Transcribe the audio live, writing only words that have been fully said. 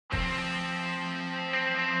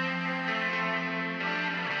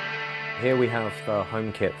Here we have the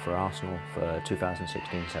home kit for Arsenal for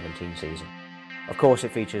 2016-17 season. Of course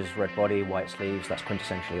it features red body, white sleeves, that's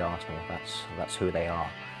quintessentially Arsenal, that's who they are.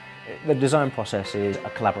 The design process is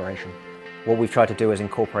a collaboration. What we've tried to do is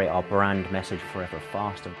incorporate our brand message Forever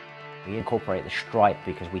Faster. We incorporate the stripe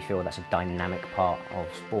because we feel that's a dynamic part of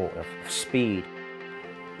sport, of speed.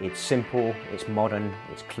 It's simple, it's modern,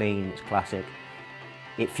 it's clean, it's classic.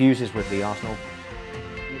 It fuses with the Arsenal.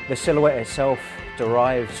 The silhouette itself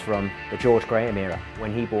derives from the George Graham era,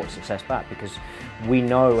 when he brought success back, because we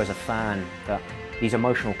know as a fan that these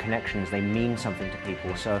emotional connections, they mean something to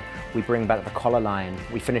people. So we bring back the collar line,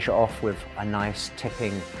 we finish it off with a nice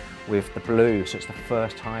tipping with the blue, so it's the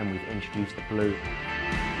first time we've introduced the blue.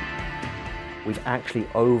 We've actually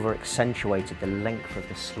over-accentuated the length of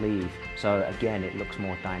the sleeve, so again it looks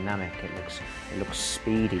more dynamic, it looks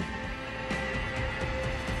speedy.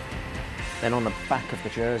 Then on the back of the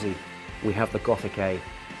jersey we have the Gothic A,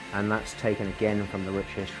 and that's taken again from the rich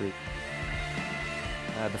history.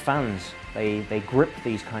 The fans, they grip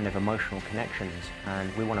these kind of emotional connections,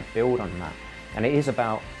 and we want to build on that. And it is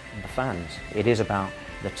about the fans, it is about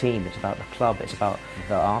the team, it's about the club, it's about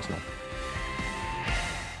the Arsenal.